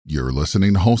You're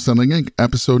listening to Wholesaling Inc.,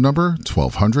 episode number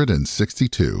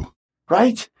 1262.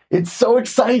 Right? It's so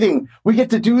exciting. We get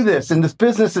to do this, and this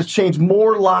business has changed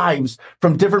more lives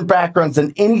from different backgrounds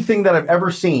than anything that I've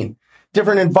ever seen.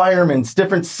 Different environments,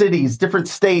 different cities, different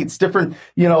states, different,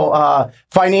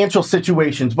 financial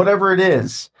situations, whatever it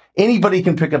is. Anybody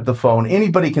can pick up the phone.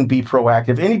 Anybody can be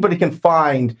proactive. Anybody can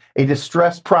find a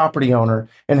distressed property owner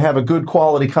and have a good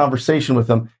quality conversation with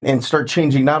them and start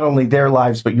changing not only their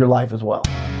lives, but your life as well.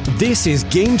 This is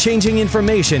game-changing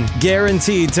information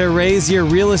guaranteed to raise your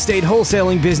real estate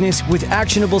wholesaling business with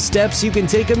actionable steps you can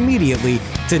take immediately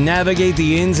to navigate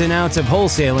the ins and outs of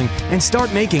wholesaling and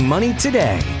start making money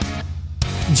today.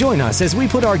 Join us as we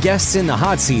put our guests in the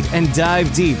hot seat and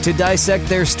dive deep to dissect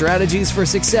their strategies for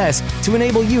success to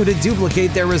enable you to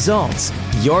duplicate their results.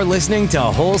 You're listening to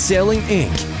Wholesaling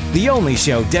Inc., the only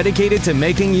show dedicated to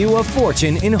making you a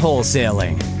fortune in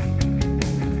wholesaling.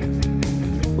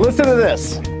 Listen to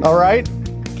this, all right?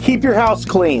 Keep your house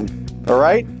clean, all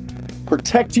right?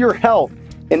 Protect your health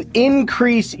and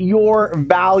increase your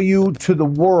value to the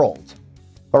world,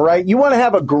 all right? You want to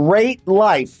have a great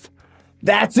life.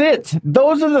 That's it.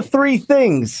 Those are the three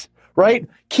things, right?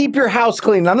 Keep your house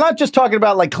clean. I'm not just talking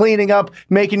about like cleaning up,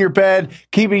 making your bed,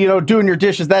 keeping, doing your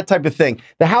dishes, that type of thing.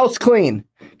 The house clean.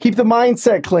 Keep the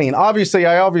mindset clean.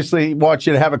 I obviously want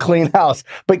you to have a clean house,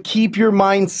 but keep your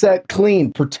mindset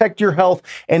clean. Protect your health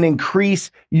and increase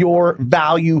your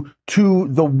value to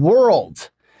the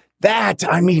world.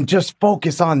 Just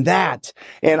focus on that.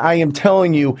 And I am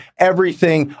telling you,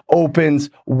 everything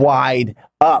opens wide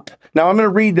up. Now, I'm going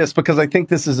to read this because I think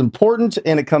this is important,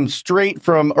 and it comes straight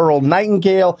from Earl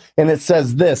Nightingale, and it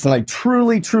says this, and I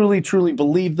truly, truly, truly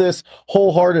believe this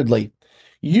wholeheartedly.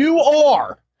 You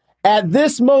are, at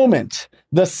this moment,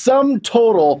 the sum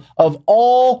total of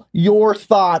all your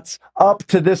thoughts up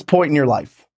to this point in your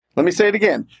life. Let me say it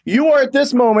again. You are at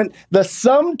this moment the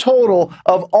sum total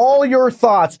of all your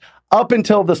thoughts up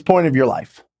until this point of your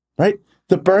life, right?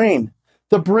 The brain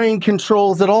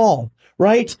controls it all,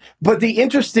 right? But the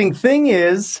interesting thing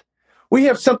is we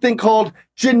have something called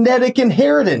genetic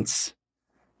inheritance.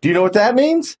 Do you know what that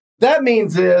means? That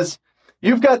means is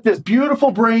you've got this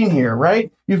beautiful brain here,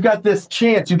 right? You've got this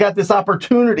chance. You've got this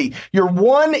opportunity. You're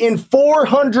 1 in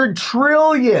 400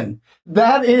 trillion.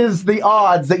 That is the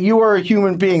odds that you are a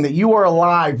human being, that you are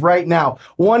alive right now.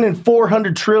 1 in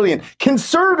 400 trillion.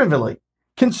 Conservatively,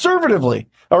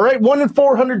 all right? 1 in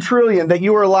 400 trillion that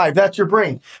you are alive. That's your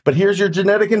brain. But here's your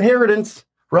genetic inheritance,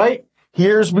 right?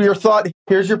 Here's your thought.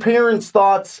 Here's your parents'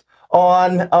 thoughts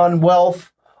on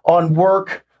wealth, on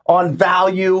work, on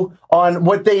value, on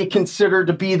what they consider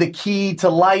to be the key to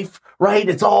life, right?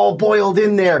 It's all boiled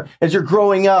in there as you're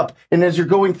growing up and as you're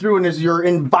going through and as your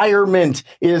environment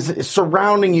is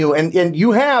surrounding you. And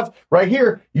you have, right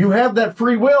here, you have that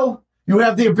free will. You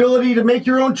have the ability to make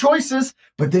your own choices,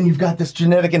 but then you've got this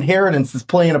genetic inheritance that's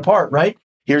playing a part, right?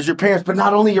 Here's your parents, but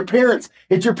not only your parents,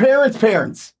 it's your parents'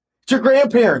 parents. It's your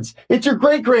grandparents. It's your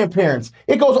great-grandparents.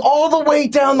 It goes all the way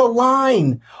down the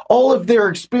line. All of their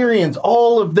experience,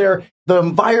 all of the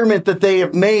environment that they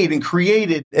have made and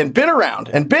created and been around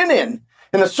and been in,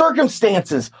 and the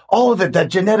circumstances, all of it, that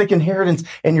genetic inheritance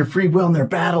and your free will, and they're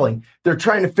battling. They're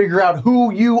trying to figure out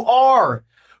who you are.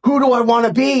 Who do I want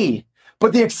to be?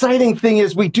 But the exciting thing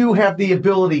is we do have the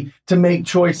ability to make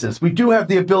choices. We do have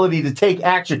the ability to take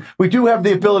action. We do have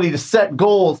the ability to set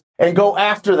goals and go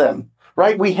after them,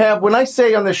 right? We have, when I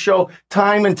say on this show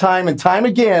time and time and time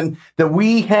again, that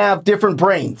we have different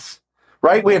brains,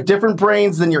 right? We have different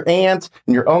brains than your aunt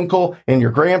and your uncle and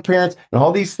your grandparents and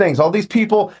all these things, all these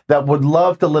people that would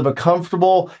love to live a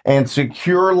comfortable and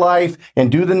secure life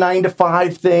and do the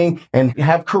 9-to-5 thing and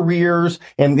have careers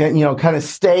and, kind of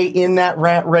stay in that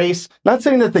rat race. Not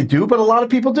saying that they do, but a lot of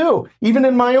people do, even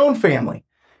in my own family.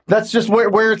 That's just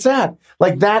where it's at.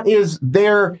 Like, that is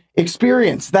their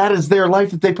experience. That is their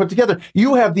life that they put together.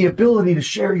 You have the ability to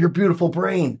share your beautiful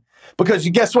brain because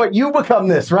guess what? You become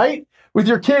this, right? With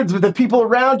your kids, with the people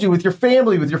around you, with your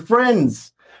family, with your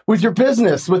friends, with your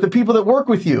business, with the people that work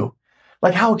with you.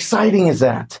 Like, how exciting is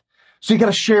that? So you got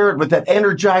to share it with that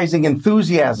energizing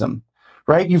enthusiasm,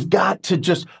 right? You've got to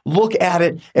just look at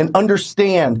it and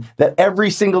understand that every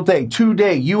single day,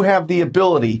 today, you have the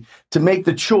ability to make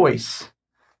the choice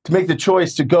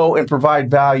to go and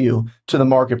provide value to the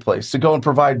marketplace, to go and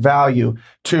provide value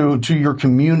to your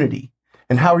community.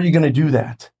 And how are you going to do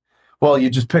that? Well,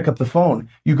 you just pick up the phone.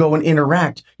 You go and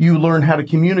interact. You learn how to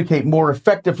communicate more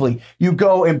effectively. You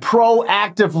go and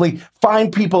proactively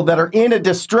find people that are in a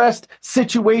distressed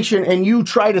situation and you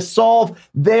try to solve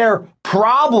their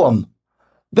problem.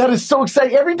 That is so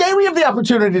exciting. Every day we have the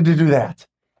opportunity to do that.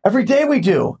 Every day we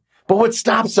do. But what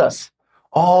stops us?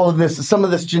 all of this, some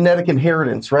of this genetic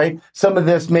inheritance, right? Some of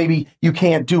this, maybe you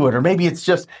can't do it, or maybe it's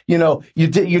just,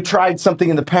 you tried something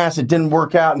in the past, it didn't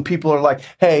work out, and people are like,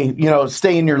 hey,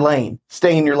 stay in your lane,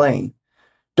 stay in your lane.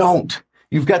 Don't.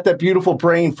 You've got that beautiful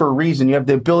brain for a reason. You have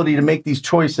the ability to make these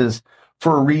choices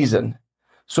for a reason.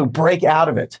 So break out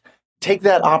of it. Take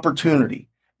that opportunity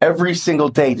every single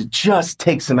day to just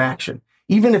take some action.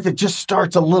 Even if it just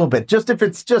starts a little bit, just if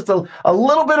it's just a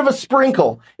little bit of a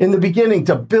sprinkle in the beginning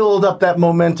to build up that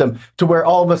momentum to where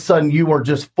all of a sudden you are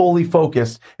just fully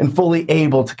focused and fully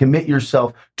able to commit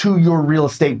yourself to your real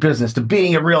estate business, to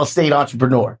being a real estate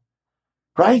entrepreneur,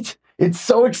 right? It's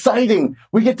so exciting.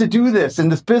 We get to do this,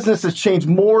 and this business has changed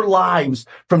more lives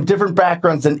from different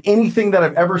backgrounds than anything that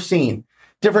I've ever seen.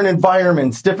 Different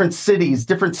environments, different cities,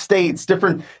 different states,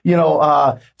 different,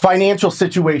 financial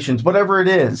situations, whatever it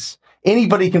is.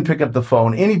 Anybody can pick up the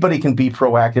phone. Anybody can be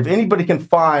proactive. Anybody can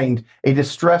find a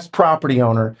distressed property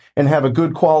owner and have a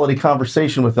good quality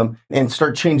conversation with them and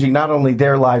start changing not only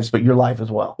their lives, but your life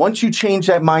as well. Once you change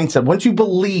that mindset, once you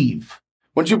believe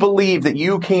that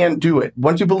you can do it,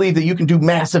 once you believe that you can do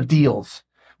massive deals,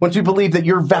 once you believe that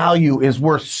your value is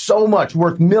worth so much,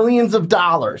 worth millions of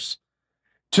dollars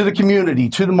to the community,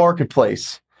 to the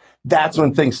marketplace, that's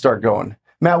when things start going.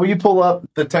 Matt, will you pull up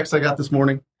the text I got this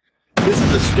morning? This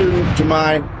is a student,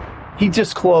 Jemai. He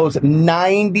just closed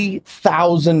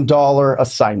 $90,000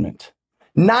 assignment.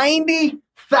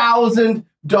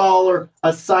 $90,000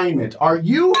 assignment. Are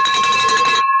you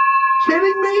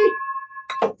kidding me?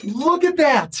 Look at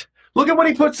that. Look at what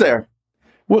he puts there.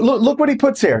 Look what he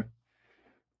puts here.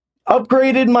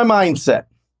 Upgraded my mindset.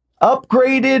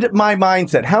 Upgraded my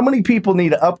mindset. How many people need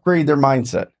to upgrade their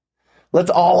mindset? Let's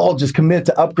all just commit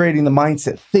to upgrading the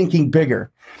mindset, thinking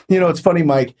bigger. It's funny,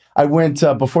 Mike. I went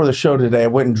before the show today, I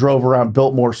went and drove around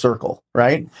Biltmore Circle,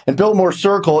 right? And Biltmore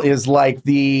Circle is like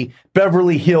the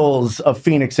Beverly Hills of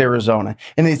Phoenix, Arizona.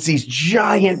 And it's these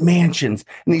giant mansions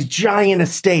and these giant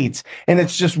estates. And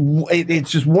it's just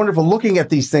wonderful looking at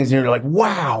these things. And you're like,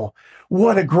 wow,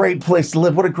 what a great place to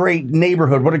live. What a great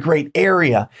neighborhood. What a great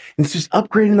area. And it's just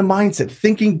upgrading the mindset,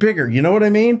 thinking bigger. You know what I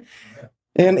mean?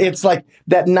 And it's like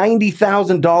that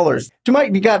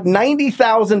 $90,000. You got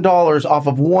 $90,000 off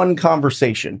of one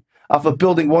conversation, off of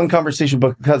building one conversation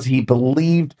because he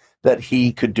believed that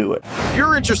he could do it. If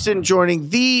you're interested in joining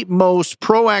the most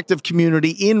proactive community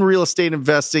in real estate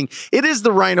investing, it is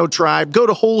the Rhino Tribe. Go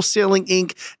to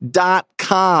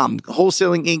wholesalinginc.com,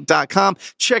 wholesalinginc.com.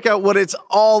 Check out what it's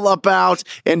all about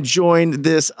and join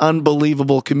this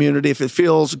unbelievable community. If it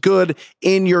feels good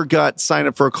in your gut, sign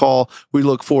up for a call. We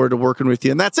look forward to working with you.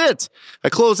 And that's it. I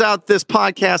close out this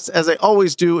podcast as I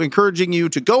always do, encouraging you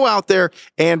to go out there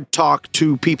and talk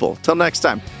to people. Till next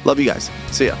time. Love you guys.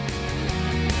 See ya.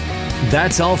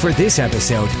 That's all for this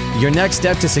episode. Your next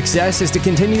step to success is to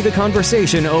continue the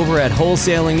conversation over at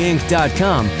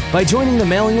wholesalinginc.com by joining the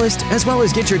mailing list, as well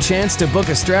as get your chance to book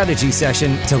a strategy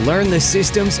session to learn the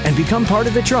systems and become part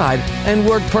of the tribe and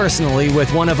work personally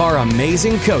with one of our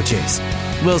amazing coaches.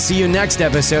 We'll see you next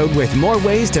episode with more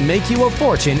ways to make you a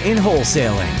fortune in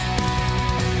wholesaling.